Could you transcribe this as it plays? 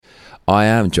I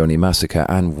am Johnny Massacre,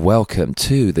 and welcome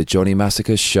to the Johnny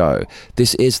Massacre Show.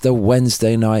 This is the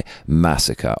Wednesday Night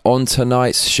Massacre. On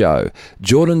tonight's show,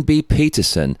 Jordan B.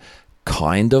 Peterson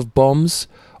kind of bombs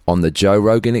on the Joe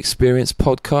Rogan Experience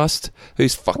podcast.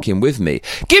 Who's fucking with me?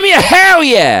 Give me a hell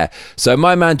yeah! So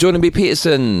my man Jordan B.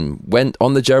 Peterson went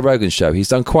on the Joe Rogan show. He's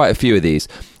done quite a few of these,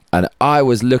 and I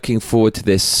was looking forward to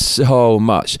this so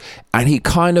much. And he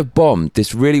kind of bombed.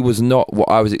 This really was not what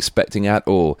I was expecting at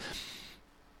all.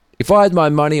 If I had my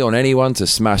money on anyone to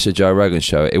smash a Joe Rogan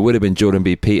show, it would have been Jordan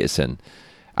B. Peterson.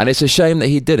 And it's a shame that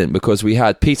he didn't, because we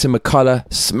had Peter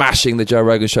McCullough smashing the Joe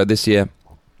Rogan show this year.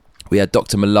 We had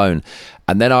Dr. Malone.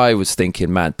 And then I was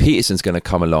thinking, man, Peterson's going to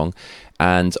come along.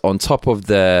 And on top of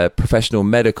the professional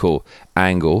medical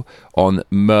angle on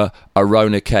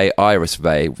Aronike Iris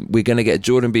Vey, we're going to get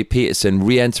Jordan B. Peterson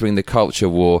re-entering the culture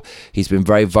war. He's been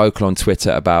very vocal on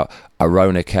Twitter about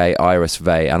Aronike Iris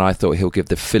Vey, and I thought he'll give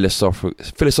the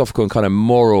philosophical and kind of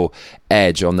moral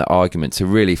edge on the argument to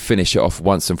really finish it off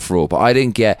once and for all. But I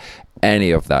didn't get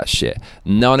any of that shit.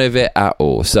 None of it at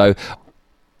all. So,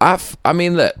 I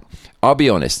mean, look, I'll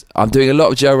be honest, I'm doing a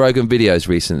lot of Joe Rogan videos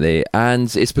recently,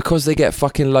 and it's because they get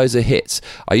fucking loads of hits.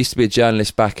 I used to be a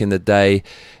journalist back in the day,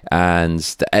 and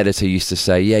the editor used to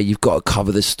say, yeah, you've got to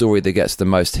cover the story that gets the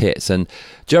most hits. And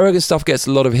Joe Rogan stuff gets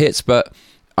a lot of hits, but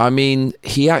I mean,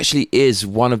 he actually is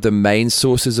one of the main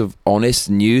sources of honest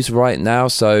news right now,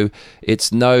 so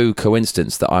it's no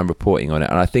coincidence that I'm reporting on it,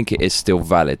 and I think it is still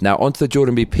valid. Now, onto the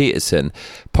Jordan B. Peterson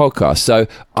podcast. So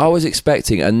I was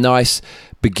expecting a nice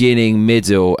beginning,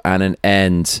 middle, and an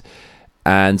end,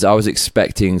 and I was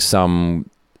expecting some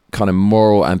kind of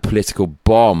moral and political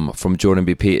bomb from Jordan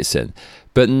B. Peterson.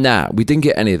 But nah, we didn't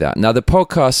get any of that. Now, the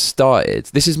podcast started,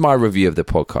 this is my review of the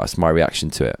podcast, my reaction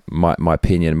to it, my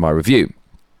opinion, my review.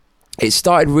 It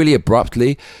started really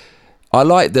abruptly. I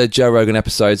like the Joe Rogan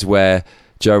episodes where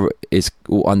Joe is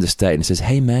all understated and says,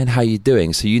 hey man, how you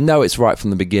doing? So you know it's right from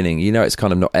the beginning. You know it's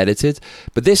kind of not edited.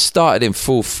 But this started in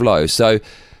full flow. So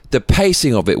the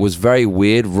pacing of it was very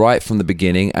weird right from the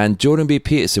beginning, and Jordan B.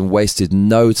 Peterson wasted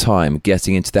no time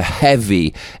getting into the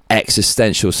heavy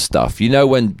existential stuff. You know,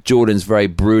 when Jordan's very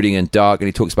brooding and dark and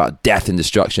he talks about death and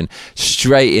destruction,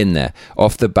 straight in there,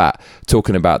 off the bat,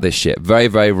 talking about this shit. Very,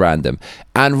 very random.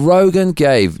 And Rogan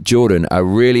gave Jordan a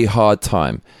really hard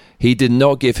time. He did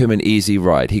not give him an easy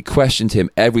ride. He questioned him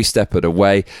every step of the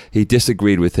way. He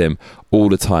disagreed with him all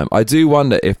the time. I do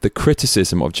wonder if the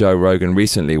criticism of Joe Rogan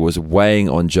recently was weighing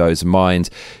on Joe's mind.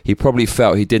 He probably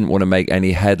felt he didn't want to make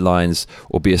any headlines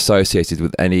or be associated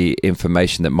with any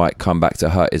information that might come back to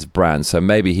hurt his brand. So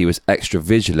maybe he was extra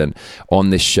vigilant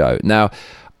on this show. Now,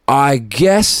 I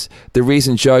guess the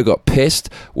reason Joe got pissed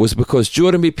was because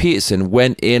Jordan B. Peterson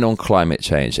went in on climate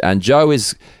change. And Joe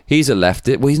he's a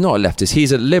leftist. Well, he's not a leftist.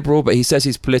 He's a liberal, but he says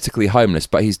he's politically homeless.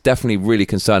 But he's definitely really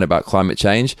concerned about climate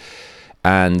change.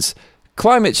 And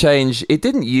climate change, it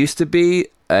didn't used to be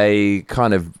a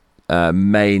kind of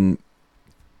main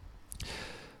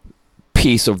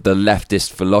piece of the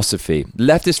leftist philosophy.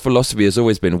 Leftist philosophy has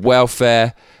always been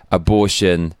welfare,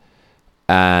 abortion,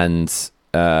 and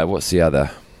what's the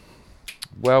other?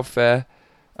 Welfare,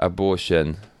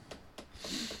 abortion.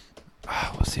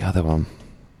 What's the other one?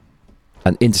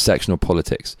 And intersectional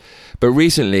politics. But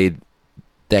recently,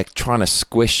 they're trying to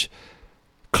squish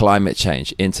climate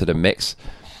change into the mix.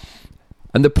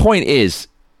 And the point is,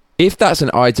 if that's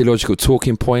an ideological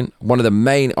talking point, one of the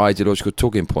main ideological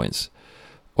talking points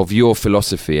of your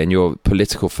philosophy and your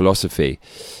political philosophy,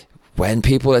 when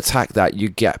people attack that, you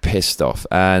get pissed off.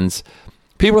 And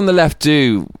people on the left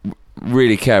do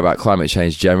really care about climate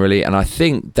change generally, and I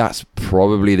think that's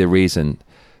probably the reason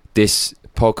this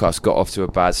podcast got off to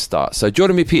a bad start. So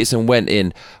Jordan B. Peterson went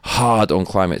in hard on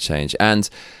climate change, and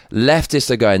leftists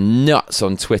are going nuts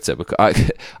on Twitter.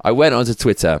 Because I went onto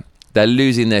Twitter, they're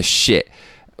losing their shit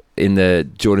in the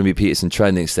Jordan B. Peterson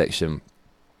trending section,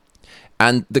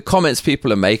 and the comments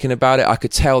people are making about it, I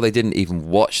could tell they didn't even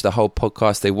watch the whole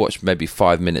podcast. They watched maybe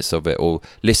 5 minutes of it or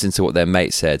listened to what their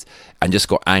mate said and just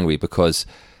got angry because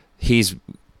he's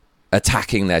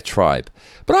attacking their tribe.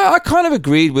 But I kind of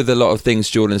agreed with a lot of things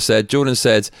Jordan said. Jordan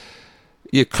said,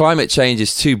 your climate change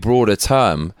is too broad a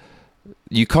term.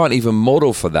 You can't even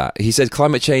model for that. He said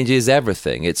climate change is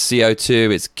everything. It's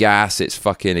CO2, it's gas, it's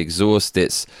fucking exhaust,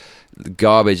 it's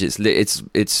garbage,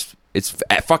 it's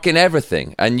fucking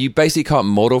everything. And you basically can't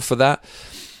model for that.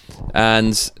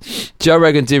 And Joe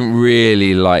Rogan didn't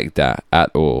really like that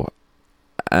at all.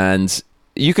 And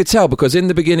you could tell, because in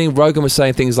the beginning, Rogan was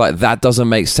saying things like, that doesn't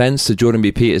make sense, to Jordan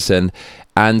B. Peterson.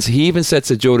 And he even said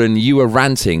to Jordan, you were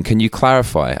ranting. Can you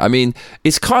clarify? I mean,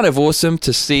 it's kind of awesome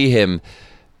to see him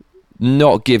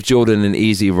not give Jordan an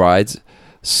easy ride.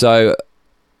 So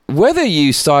whether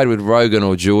you side with Rogan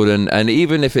or Jordan, and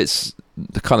even if it's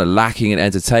kind of lacking in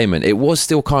entertainment, it was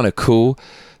still kind of cool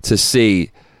to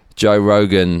see Joe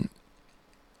Rogan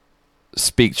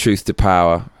speak truth to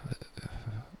power,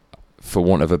 for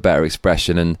want of a better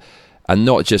expression, and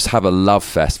not just have a love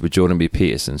fest with Jordan B.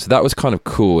 Peterson. So that was kind of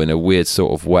cool in a weird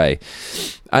sort of way.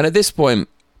 And at this point,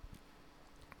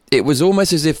 it was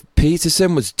almost as if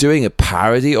Peterson was doing a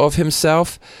parody of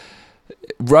himself.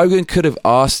 Rogan could have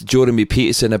asked Jordan B.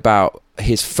 Peterson about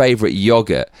his favorite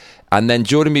yogurt, and then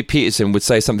Jordan B. Peterson would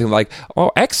say something like,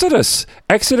 "Oh, Exodus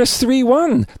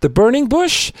 3:1, the burning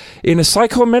bush, in a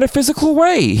psychometaphysical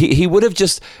way." He would have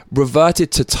just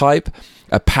reverted to type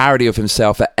a parody of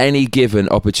himself at any given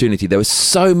opportunity. There was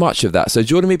so much of that. So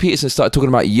Jordan B. Peterson started talking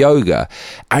about yoga,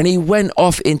 and he went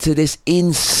off into this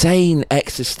insane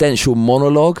existential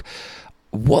monologue.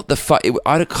 What the fuck?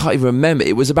 I can't even remember.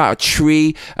 It was about a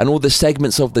tree and all the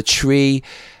segments of the tree,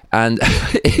 and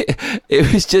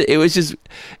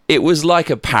it was like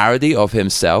a parody of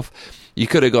himself. You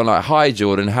could have gone like, "Hi,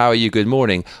 Jordan, how are you? Good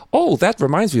morning. Oh, that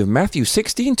reminds me of Matthew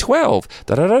 16:12.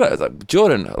 Like,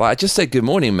 Jordan, like, I just said good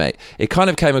morning, mate." It kind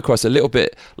of came across a little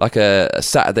bit like a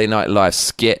Saturday Night Live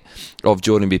skit of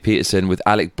Jordan B. Peterson with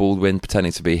Alec Baldwin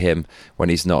pretending to be him when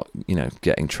he's not,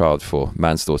 getting trialed for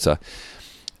manslaughter.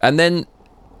 And then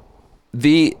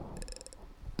the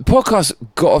podcast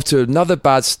got off to another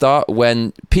bad start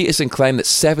when Peterson claimed that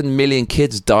 7 million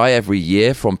kids die every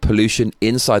year from pollution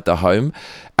inside the home.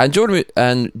 And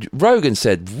Rogan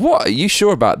said, "What? Are you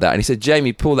sure about that?" And he said,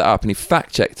 "Jamie, pull that up." And he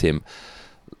fact-checked him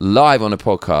live on a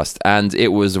podcast, and it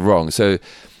was wrong. So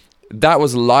that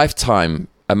was a lifetime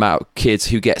amount of kids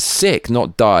who get sick,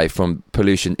 not die, from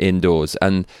pollution indoors.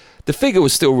 And the figure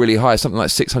was still really high, something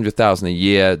like 600,000 a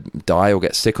year die or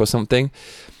get sick or something.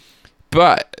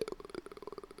 But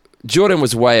Jordan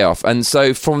was way off. And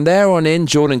so from there on in,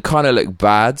 Jordan kind of looked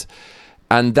bad.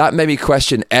 And that made me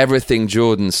question everything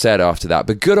Jordan said after that.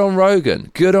 But good on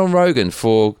Rogan. Good on Rogan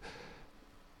for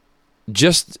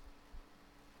just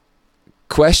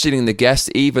questioning the guest,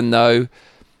 even though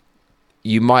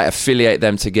you might affiliate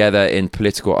them together in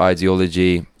political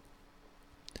ideology.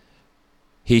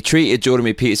 He treated Jordan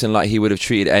B. Peterson like he would have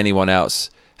treated anyone else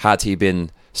had he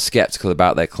been skeptical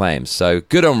about their claims. So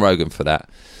good on Rogan for that.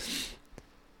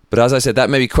 But as I said, that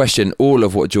made me question all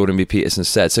of what Jordan B. Peterson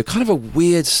said. So kind of a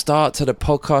weird start to the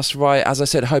podcast, right? As I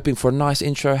said, hoping for a nice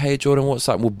intro. Hey, Jordan, what's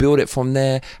up? We'll build it from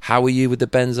there. How are you with the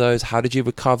benzos? How did you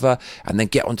recover? And then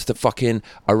get onto the fucking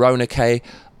Aronica,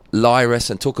 Lyris,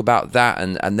 and talk about that,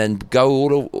 and then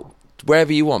go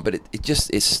wherever you want. But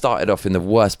it started off in the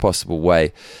worst possible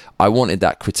way. I wanted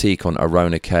that critique on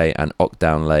Aronica and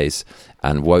Ocdown Lays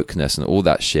and wokeness and all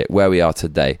that shit, where we are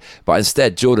today. But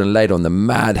instead, Jordan laid on the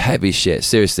mad heavy shit,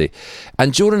 seriously.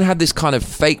 And Jordan had this kind of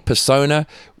fake persona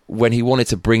when he wanted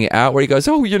to bring it out, where he goes,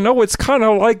 "Oh, it's kind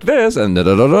of like this," and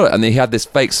and then he had this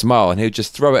fake smile, and he would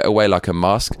just throw it away like a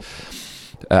mask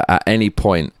at any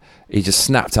point. He just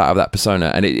snapped out of that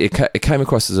persona, and it came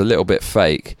across as a little bit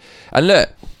fake. And look,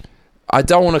 I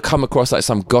don't want to come across like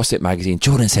some gossip magazine.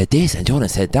 Jordan said this and Jordan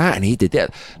said that and he did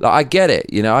that. Like, I get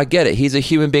it, I get it. He's a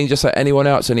human being just like anyone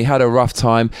else, and he had a rough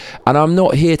time. And I'm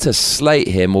not here to slate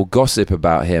him or gossip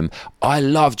about him. I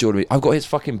love Jordan. I've got his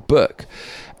fucking book,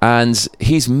 and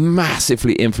he's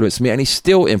massively influenced me, and he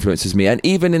still influences me. And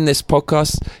even in this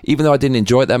podcast, even though I didn't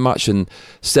enjoy it that much, and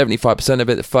 75% of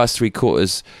it, the first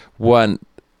 3/4 weren't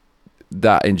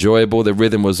that enjoyable, the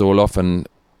rhythm was all off and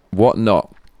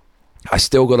whatnot, I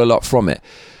still got a lot from it.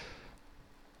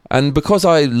 And because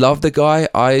I love the guy,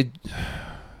 I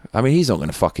mean, he's not going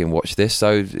to fucking watch this,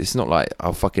 so it's not like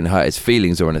I'll fucking hurt his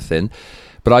feelings or anything.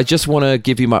 But I just want to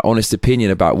give you my honest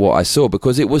opinion about what I saw,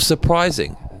 because it was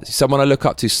surprising. Someone I look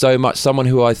up to so much, someone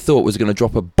who I thought was going to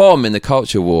drop a bomb in the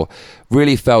culture war,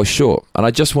 really fell short. And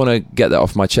I just want to get that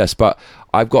off my chest. But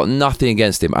I've got nothing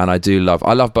against him, and I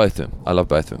love both of them. I love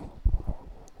both of them.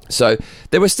 So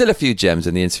there were still a few gems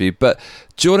in the interview, but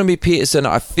Jordan B. Peterson,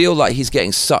 I feel like he's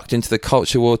getting sucked into the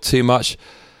culture war too much.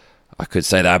 I could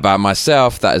say that about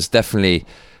myself. That has definitely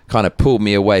kind of pulled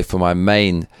me away from my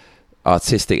main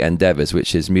artistic endeavors,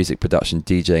 which is music production,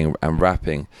 DJing and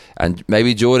rapping. And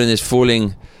maybe Jordan is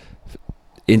falling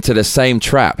into the same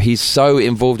trap. He's so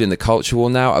involved in the culture war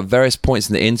now. At various points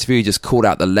in the interview, he just called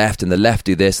out the left, and the left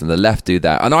do this and the left do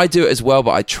that. And I do it as well,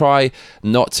 but I try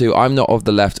not to. I'm not of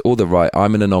the left or the right.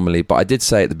 I'm an anomaly. But I did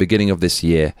say at the beginning of this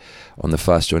year, on the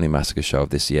first Johnny Massacre show of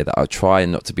this year, that I try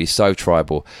not to be so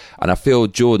tribal. And I feel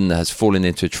Jordan has fallen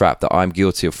into a trap that I'm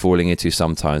guilty of falling into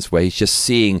sometimes, where he's just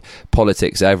seeing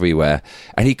politics everywhere.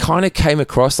 And he kind of came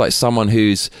across like someone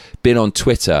who's been on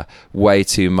Twitter way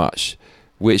too much,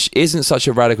 which isn't such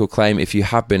a radical claim if you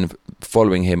have been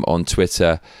following him on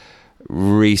Twitter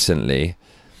recently.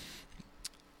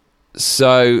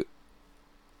 So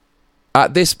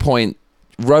at this point,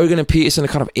 Rogan and Peterson are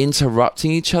kind of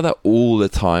interrupting each other all the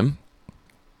time.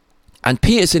 And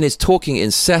Peterson is talking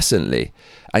incessantly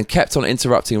and kept on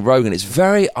interrupting Rogan. It's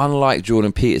very unlike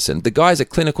Jordan Peterson. The guy's a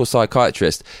clinical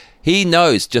psychiatrist. He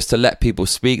knows just to let people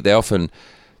speak. They often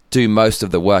do most of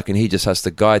the work and he just has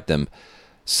to guide them.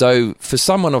 So for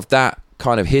someone of that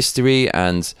kind of history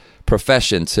and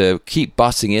profession to keep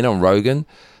butting in on Rogan,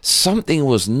 something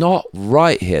was not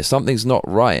right here. Something's not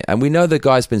right. And we know the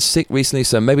guy's been sick recently,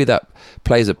 so maybe that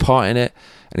plays a part in it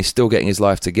and he's still getting his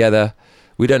life together.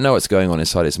 We don't know what's going on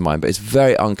inside his mind, but it's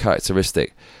very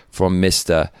uncharacteristic from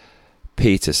Mr.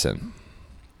 Peterson.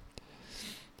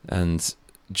 And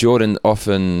Jordan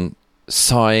often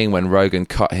sighing when Rogan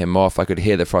cut him off. I could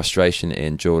hear the frustration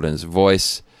in Jordan's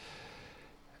voice.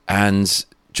 And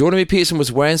Jordan B. Peterson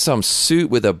was wearing some suit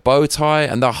with a bow tie,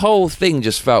 and the whole thing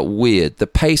just felt weird. The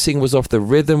pacing was off, the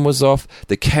rhythm was off,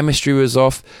 the chemistry was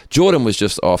off, Jordan was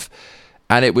just off,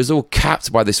 and it was all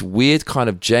capped by this weird kind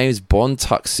of James Bond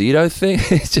tuxedo thing.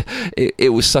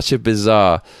 It was such a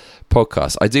bizarre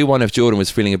podcast. I do wonder if Jordan was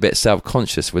feeling a bit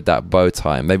self-conscious with that bow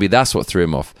tie. Maybe that's what threw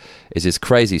him off, is his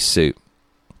crazy suit.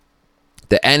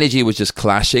 The energy was just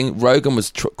clashing. Rogan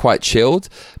was quite chilled,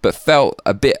 but felt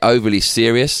a bit overly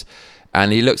serious.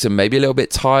 And he looked maybe a little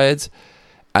bit tired.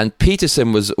 And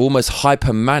Peterson was almost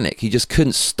hypermanic. He just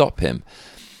couldn't stop him.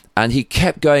 And he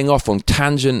kept going off on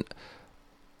tangent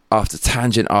after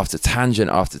tangent after tangent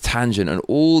after tangent. And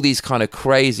all these kind of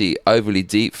crazy, overly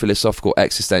deep, philosophical,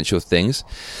 existential things.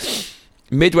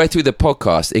 Midway through the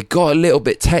podcast, it got a little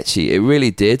bit tetchy. It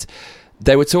really did.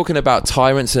 They were talking about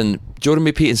tyrants. And Jordan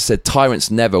B. Peterson said, tyrants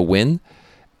never win.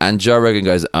 And Joe Rogan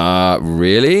goes,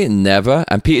 really? Never?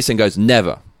 And Peterson goes,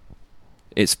 never.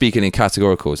 It's speaking in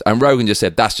categoricals. And Rogan just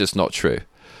said, that's just not true.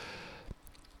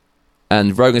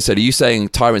 And Rogan said, are you saying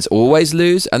tyrants always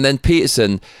lose? And then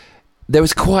Peterson, there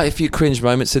was quite a few cringe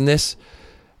moments in this.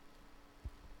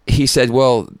 He said,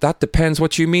 well, that depends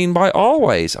what you mean by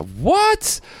always.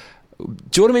 What?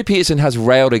 Jordan B. Peterson has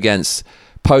railed against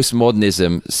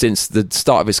postmodernism since the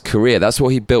start of his career. That's what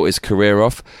he built his career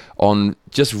off on,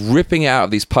 just ripping out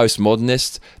of these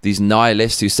postmodernists, these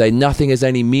nihilists who say nothing has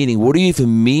any meaning. What do you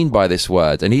even mean by this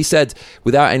word? And he said,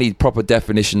 without any proper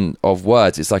definition of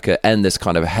words, it's like an endless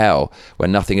kind of hell where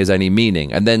nothing has any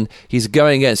meaning. And then he's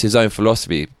going against his own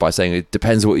philosophy by saying it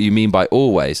depends what you mean by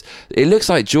always. It looks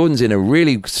like Jordan's in a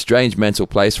really strange mental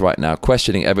place right now,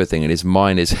 questioning everything, and his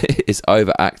mind is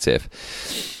overactive.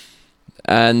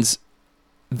 And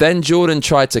then Jordan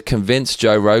tried to convince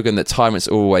Joe Rogan that tyrants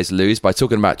always lose by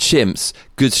talking about chimps,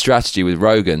 good strategy with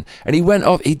Rogan. And he went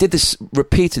off, he did this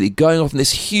repeatedly, going off in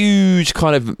this huge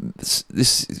kind of,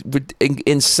 this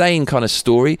insane kind of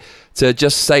story to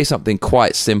just say something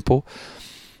quite simple.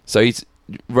 So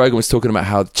Rogan was talking about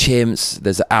how chimps,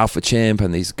 there's an alpha chimp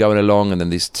and he's going along, and then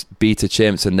these beta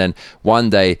chimps. And then one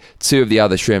day, two of the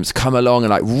other shrimps come along and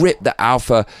like rip the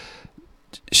alpha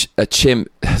chimp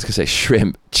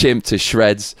to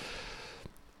shreds,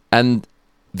 and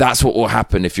that's what will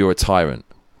happen if you're a tyrant.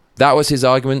 That was his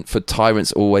argument for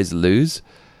tyrants always lose.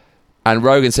 And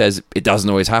Rogan says it doesn't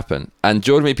always happen, and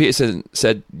Jordan B. Peterson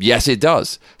said yes it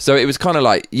does. So it was kind of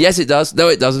like, yes it does, no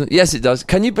it doesn't, yes it does.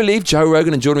 Can you believe Joe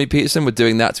Rogan and Jordan B. Peterson were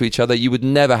doing that to each other? You would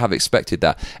never have expected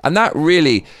that. And that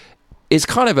really is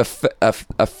kind of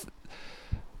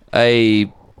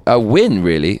a win,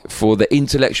 really, for the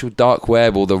intellectual dark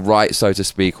web, or the right, so to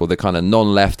speak, or the kind of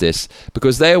non-leftists,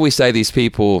 because they always say these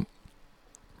people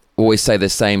always say the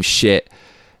same shit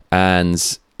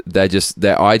and they're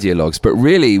ideologues. But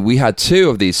really, we had two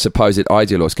of these supposed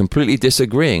ideologues completely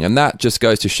disagreeing, and that just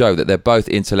goes to show that they're both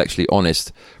intellectually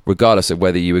honest, regardless of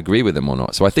whether you agree with them or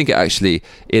not. So I think it actually,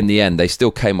 in the end, they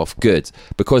still came off good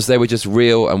because they were just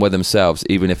real and were themselves,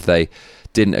 even if they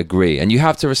didn't agree. And you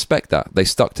have to respect that. They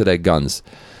stuck to their guns.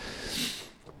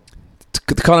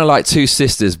 Kind of like two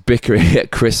sisters bickering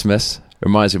at Christmas.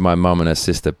 Reminds me of my mum and her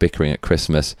sister bickering at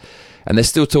Christmas. And they're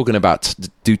still talking about,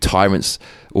 do tyrants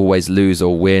always lose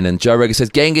or win? And Joe Rogan says,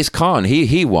 Genghis Khan,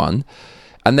 he won.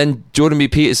 And then Jordan B.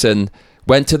 Peterson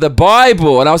went to the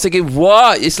Bible. And I was thinking,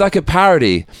 what? It's like a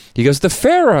parody. He goes, the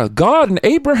Pharaoh, God and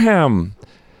Abraham.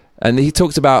 And he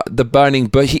talks about the burning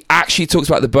bush. He actually talks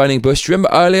about the burning bush. Do you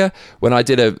remember earlier when I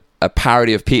did a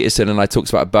parody of Peterson and I talked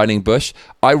about a burning bush?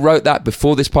 I wrote that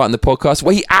before this part in the podcast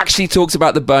where he actually talks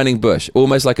about the burning bush,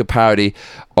 almost like a parody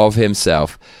of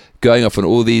himself, going off on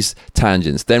all these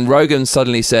tangents. Then Rogan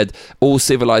suddenly said all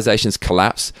civilizations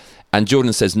collapse, and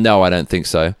Jordan says, no, I don't think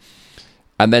so.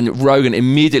 And then Rogan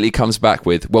immediately comes back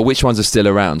with, well, which ones are still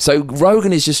around? So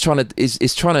Rogan is just trying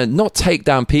to not take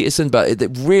down Peterson, but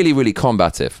really, really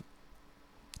combative.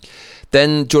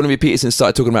 Then Jordan B. Peterson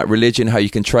started talking about religion, how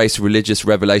you can trace religious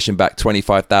revelation back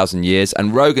 25,000 years.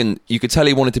 And Rogan, you could tell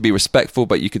he wanted to be respectful,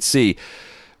 but you could see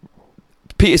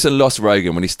Peterson lost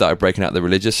Rogan when he started breaking out the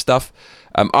religious stuff.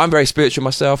 I'm very spiritual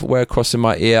myself, wear a cross in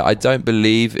my ear. I don't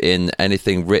believe in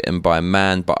anything written by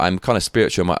man, but I'm kind of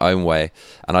spiritual in my own way.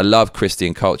 And I love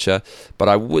Christian culture, but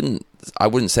I wouldn't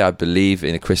say I believe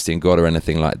in a Christian God or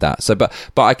anything like that. So, but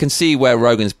I can see where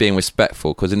Rogan's being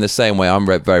respectful, because in the same way I'm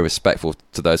very respectful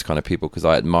to those kind of people because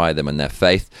I admire them and their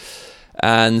faith.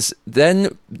 And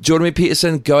then Jordan B.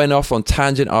 Peterson going off on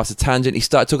tangent after tangent. He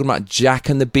started talking about Jack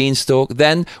and the Beanstalk.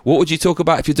 Then what would you talk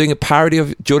about if you're doing a parody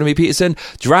of Jordan B. Peterson?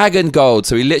 Dragon gold.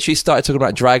 So he literally started talking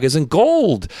about dragons and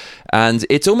gold. And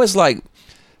it's almost like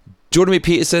Jordan B.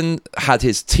 Peterson had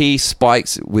his tea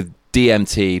spiked with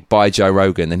DMT by Joe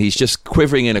Rogan, and he's just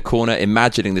quivering in a corner,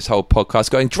 imagining this whole podcast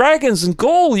going, dragons and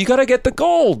gold, you got to get the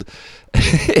gold.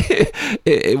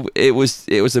 it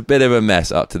was a bit of a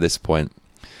mess up to this point.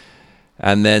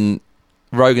 And then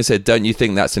Rogan said, don't you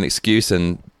think that's an excuse?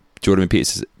 And Jordan B.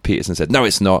 Peterson said, no,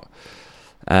 it's not.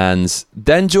 And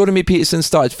then Jordan B. Peterson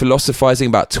started philosophizing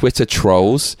about Twitter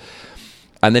trolls.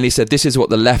 And then he said, this is what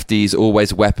the lefties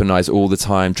always weaponize all the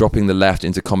time, dropping the left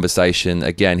into conversation.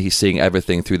 Again, he's seeing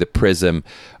everything through the prism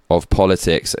of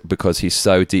politics because he's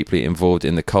so deeply involved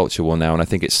in the culture war now. And I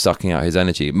think it's sucking out his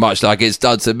energy, much like it's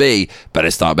done to me.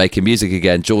 Better start making music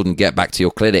again. Jordan, get back to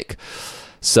your clinic.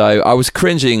 So I was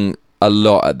cringing a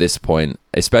lot at this point,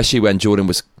 especially when Jordan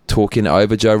was talking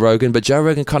over Joe Rogan, but Joe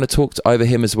Rogan kind of talked over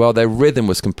him as well. Their rhythm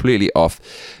was completely off.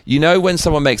 You know, when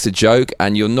someone makes a joke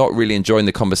and you're not really enjoying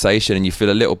the conversation and you feel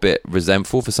a little bit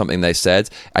resentful for something they said,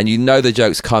 and you know the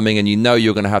joke's coming and you know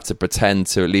you're going to have to pretend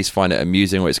to at least find it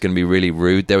amusing or it's going to be really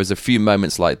rude. There was a few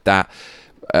moments like that.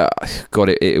 God,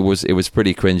 it was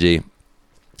pretty cringy.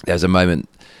 There's a moment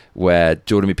where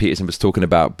Jordan B. Peterson was talking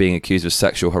about being accused of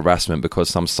sexual harassment because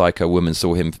some psycho woman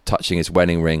saw him touching his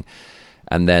wedding ring,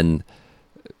 and then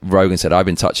Rogan said, I've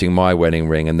been touching my wedding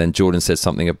ring. And then Jordan said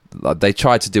something, they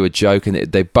tried to do a joke, and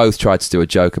they both tried to do a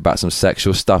joke about some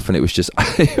sexual stuff, and it was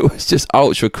just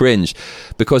ultra cringe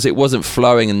because it wasn't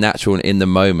flowing and natural and in the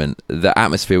moment. The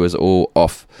atmosphere was all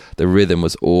off, the rhythm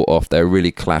was all off, they were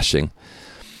really clashing.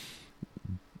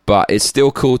 But it's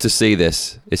still cool to see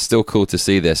this.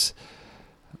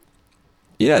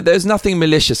 Yeah, there's nothing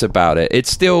malicious about it. It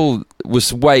still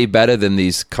was way better than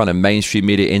these kind of mainstream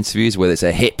media interviews where it's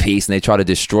a hit piece and they try to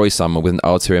destroy someone with an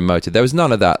ulterior motive. There was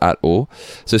none of that at all.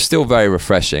 So still very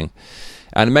refreshing.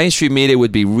 And mainstream media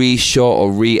would be reshot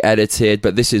or re-edited,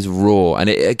 but this is raw. And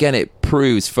it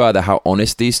proves further how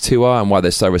honest these two are and why they're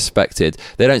so respected.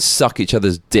 They don't suck each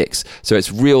other's dicks. So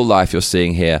it's real life you're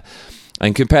seeing here.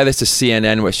 And compare this to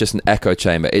CNN, where it's just an echo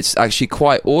chamber. It's actually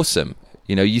quite awesome.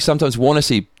 You know, you sometimes want to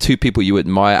see two people you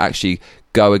admire actually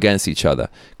go against each other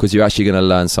because you're actually going to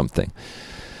learn something.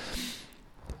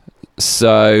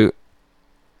 So,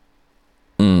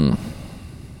 the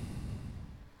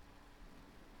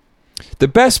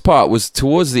best part was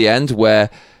towards the end where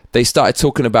they started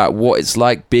talking about what it's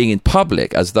like being in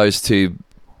public as those two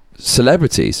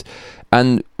celebrities.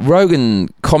 And Rogan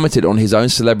commented on his own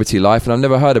celebrity life, and I've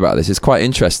never heard about this. It's quite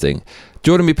interesting.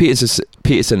 Jordan B.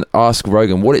 Peterson asked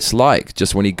Rogan what it's like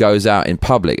just when he goes out in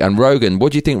public. And Rogan,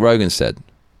 what do you think Rogan said?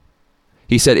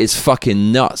 He said, it's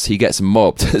fucking nuts. He gets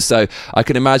mobbed. So I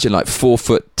can imagine like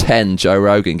 4'10" Joe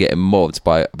Rogan getting mobbed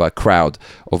by a crowd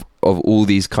of all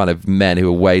these kind of men who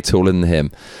are way taller than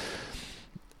him.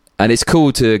 And it's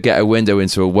cool to get a window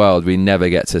into a world we never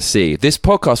get to see. This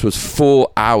podcast was 4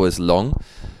 hours long.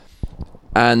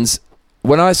 And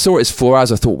when I saw it as 4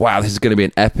 hours, I thought, wow, this is going to be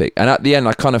an epic. And at the end,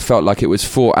 I kind of felt like it was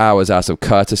 4 hours out of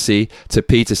courtesy to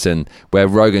Peterson, where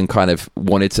Rogan kind of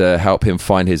wanted to help him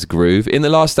find his groove. In the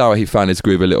last hour, he found his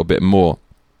groove a little bit more.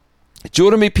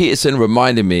 Jordan B. Peterson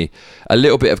reminded me a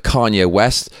little bit of Kanye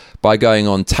West by going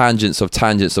on tangents of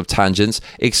tangents of tangents,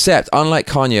 except unlike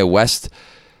Kanye West,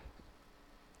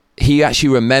 he actually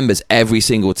remembers every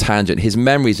single tangent. His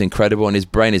memory is incredible and his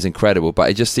brain is incredible, but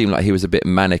it just seemed like he was a bit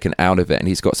manic and out of it, and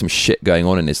he's got some shit going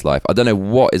on in his life. I don't know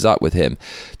what is up with him.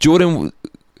 Jordan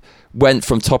went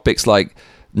from topics like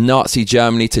Nazi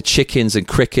Germany to chickens and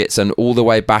crickets and all the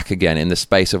way back again in the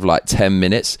space of like 10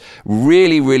 minutes.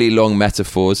 Really, really long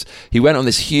metaphors. He went on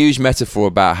this huge metaphor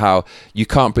about how you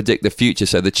can't predict the future,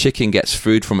 so the chicken gets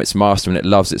food from its master and it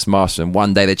loves its master, and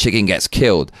one day the chicken gets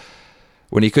killed.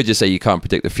 When he could just say you can't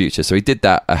predict the future. So he did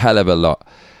that a hell of a lot.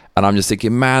 And I'm just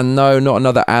thinking, man, no, not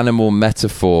another animal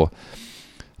metaphor.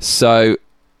 So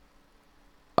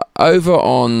over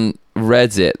on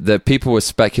Reddit, that people were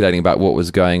speculating about what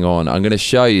was going on. I'm going to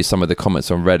show you some of the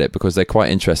comments on Reddit because they're quite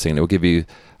interesting. It will give you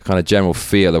a kind of general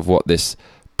feel of what this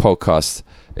podcast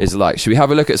is like. Should we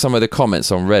have a look at some of the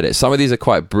comments on Reddit? Some of these are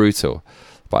quite brutal,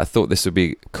 but I thought this would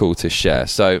be cool to share.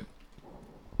 So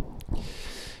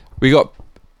we got,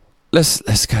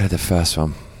 let's go to the first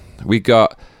one. We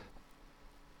got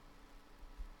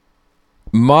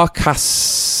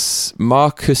Marcus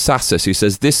Assus, who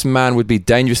says, this man would be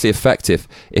dangerously effective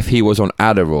if he was on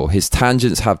Adderall. His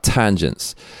tangents have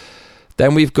tangents.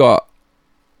 Then we've got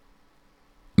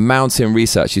Mountain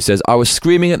Research, who says, I was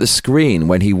screaming at the screen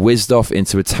when he whizzed off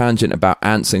into a tangent about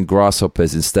ants and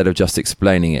grasshoppers instead of just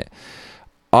explaining it.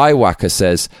 Iwaka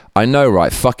says, I know,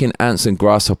 right? Fucking ants and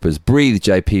grasshoppers. Breathe,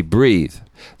 JP, breathe.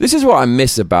 This is what I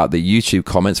miss about the YouTube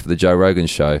comments for the Joe Rogan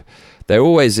show. They're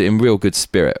always in real good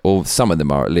spirit, or some of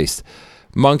them are at least.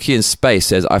 Monkey in Space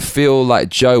says, I feel like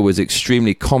Joe was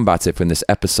extremely combative in this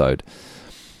episode.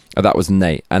 That was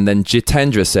Nate. And then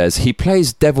Jitendra says, he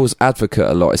plays devil's advocate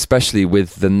a lot, especially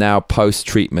with the now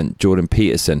post-treatment Jordan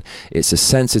Peterson. It's a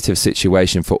sensitive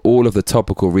situation for all of the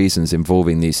topical reasons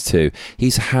involving these two.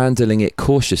 He's handling it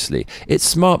cautiously. It's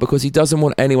smart because he doesn't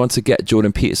want anyone to get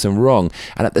Jordan Peterson wrong.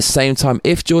 And at the same time,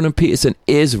 if Jordan Peterson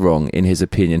is wrong, in his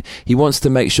opinion, he wants to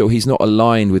make sure he's not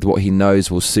aligned with what he knows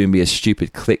will soon be a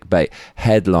stupid clickbait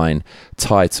headline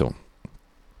title.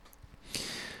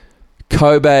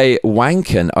 Kobe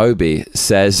Wanken Obi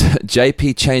says,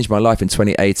 JP changed my life in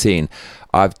 2018.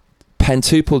 I've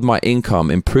pentupled my income,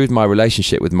 improved my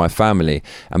relationship with my family,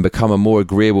 and become a more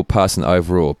agreeable person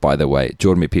overall. By the way,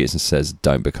 Jordan B. Peterson says,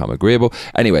 don't become agreeable.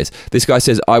 Anyways, this guy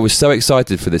says, I was so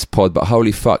excited for this pod, but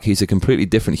holy fuck, he's a completely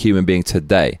different human being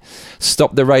today.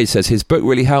 Stop the Raid says, his book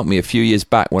really helped me a few years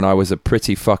back when I was a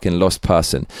pretty fucking lost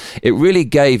person. It really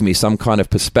gave me some kind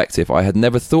of perspective I had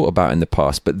never thought about in the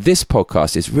past, but this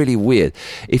podcast is really weird.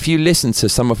 If you listen to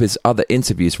some of his other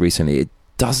interviews recently, it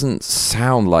doesn't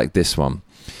sound like this one.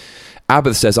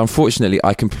 Abath says, unfortunately,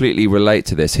 I completely relate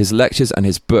to this. His lectures and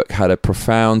his book had a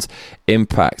profound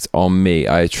impact on me.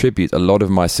 I attribute a lot of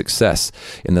my success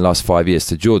in the last 5 years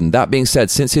to Jordan. That being said,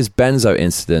 since his benzo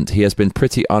incident, he has been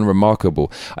pretty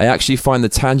unremarkable. I actually find the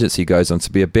tangents he goes on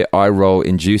to be a bit eye-roll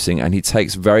inducing, and he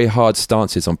takes very hard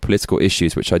stances on political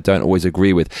issues, which I don't always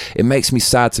agree with. It makes me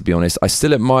sad, to be honest. I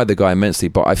still admire the guy immensely,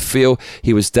 but I feel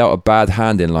he was dealt a bad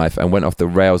hand in life and went off the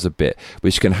rails a bit,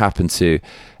 which can happen to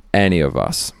any of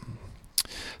us.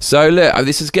 So look,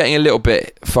 this is getting a little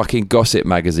bit fucking gossip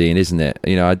magazine, isn't it?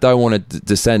 You know, I don't want to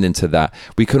descend into that.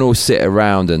 We can all sit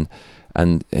around and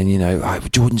you know, oh,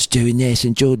 Jordan's doing this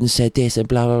and Jordan said this and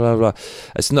blah blah blah blah.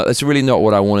 That's really not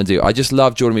what I want to do. I just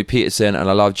love Jordan B. Peterson and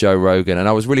I love Joe Rogan, and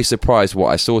I was really surprised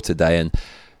what I saw today. And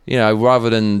you know,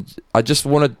 rather than, I just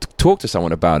want to talk to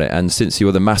someone about it. And since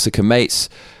you're the Massacre mates,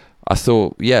 I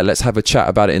thought, yeah, let's have a chat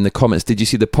about it in the comments. Did you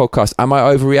see the podcast? Am I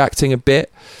overreacting a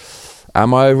bit?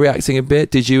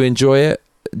 Did you enjoy it?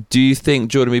 Do you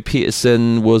think Jordan B.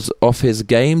 Peterson was off his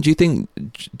game? Do you think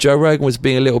Joe Rogan was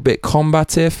being a little bit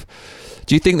combative?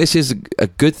 Do you think this is a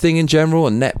good thing in general,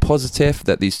 a net positive,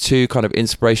 that these two kind of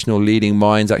inspirational leading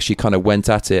minds actually kind of went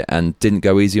at it and didn't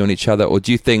go easy on each other? Or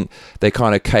do you think they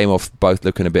kind of came off both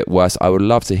looking a bit worse? I would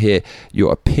love to hear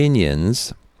your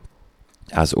opinions,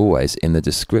 as always, in the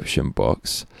description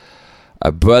box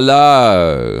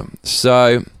below.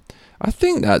 So I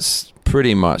think that's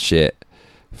pretty much it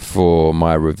for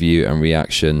my review and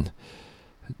reaction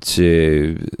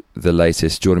to the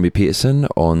latest Jordan B. Peterson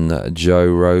on Joe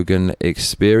Rogan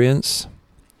Experience.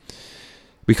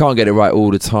 We can't get it right all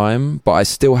the time, but I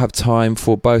still have time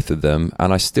for both of them,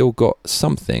 and I still got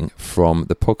something from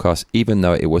the podcast, even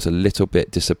though it was a little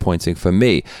bit disappointing for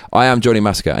me. I am Johnny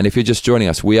Massacre, and if you're just joining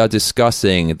us, we are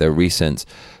discussing the recent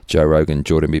Joe Rogan,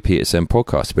 Jordan B. Peterson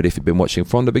podcast. But if you've been watching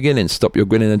from the beginning, stop your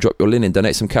grinning and drop your linen,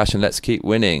 donate some cash, and let's keep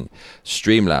winning.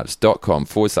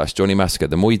 Streamlabs.com/Johnny Massacre.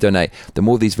 The more you donate, the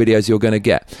more of these videos you're going to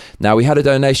get. Now, we had a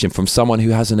donation from someone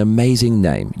who has an amazing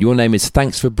name. Your name is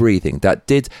Thanks for Breathing. That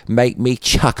did make me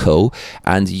chuckle,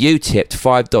 and you tipped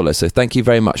 $5. So thank you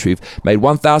very much. We've made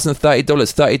 $1,030,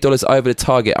 $30 over the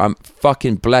target. I'm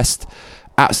fucking blessed.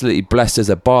 Absolutely blessed as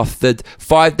a bastard.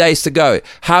 5 days to go.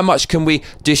 How much can we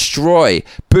destroy,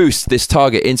 boost this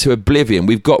target into oblivion?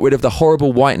 We've got rid of the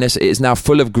horrible whiteness. It is now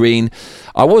full of green.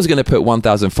 I was going to put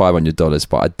 $1,500,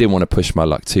 but I didn't want to push my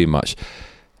luck too much.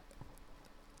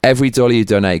 Every dollar you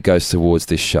donate goes towards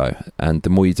this show, and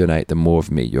the more you donate, the more of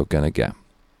me you're going to get.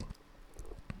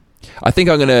 I think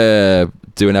I'm going to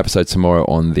do an episode tomorrow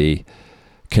on the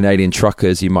Canadian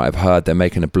truckers. You might have heard they're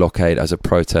making a blockade as a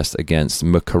protest against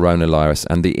coronavirus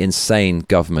and the insane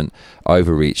government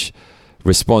overreach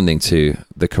responding to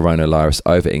the coronavirus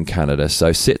over in Canada.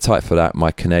 So sit tight for that,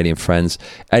 my Canadian friends.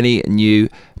 Any new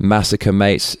Massacre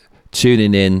mates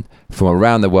tuning in from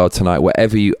around the world tonight,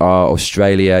 wherever you are,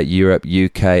 Australia, Europe,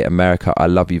 UK, America, I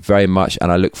love you very much,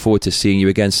 and I look forward to seeing you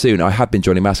again soon. I have been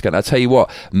Johnny Massacre, and I tell you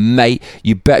what, mate,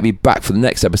 you better be back for the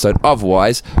next episode.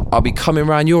 Otherwise, I'll be coming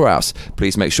around your house.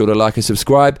 Please make sure to like and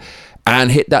subscribe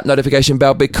and hit that notification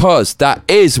bell, because that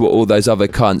is what all those other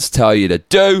cunts tell you to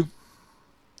do.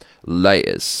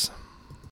 Laters.